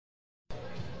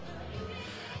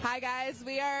Hi guys,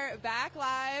 we are back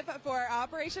live for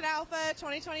Operation Alpha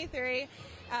 2023.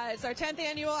 It's our 10th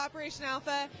annual Operation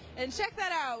Alpha, and check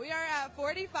that out. We are at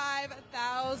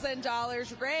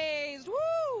 $45,000 raised.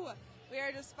 Woo! We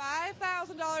are just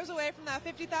 $5,000 away from that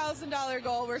 $50,000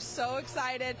 goal. We're so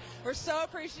excited. We're so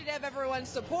appreciative of everyone's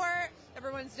support,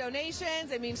 everyone's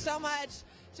donations. It means so much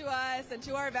to us and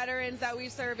to our veterans that we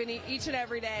serve in each and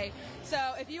every day. So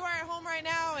if you are at home right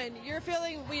now and you're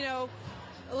feeling,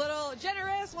 a little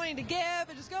generous, wanting to give,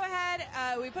 and just go ahead.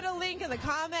 We put a link in the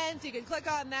comments. You can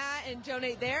click on that and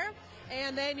donate there.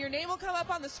 And then your name will come up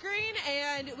on the screen,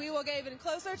 and we will get even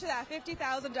closer to that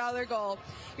 $50,000 goal.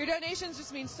 Your donations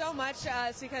just mean so much to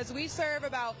us because we serve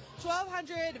about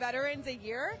 1,200 veterans a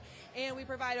year, and we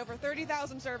provide over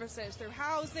 30,000 services through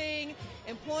housing,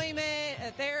 employment,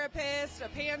 a therapist, a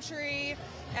pantry,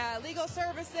 legal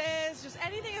services, just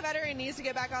anything a veteran needs to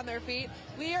get back on their feet.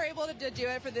 We are able to do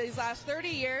it for these last 30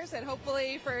 years and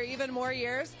hopefully for even more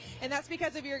years, and that's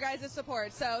because of your guys'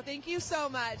 support. So thank you so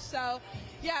much. So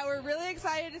yeah, we're really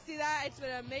excited to see that. It's been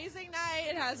an amazing night.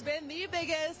 It has been the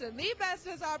biggest and the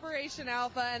bestest Operation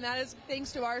Alpha, and that is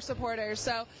thanks to our supporters.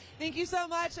 So thank you so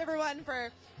much, everyone,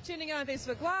 for tuning in on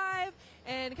Facebook Live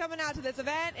and coming out to this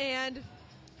event, and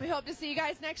we hope to see you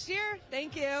guys next year.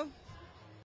 Thank you.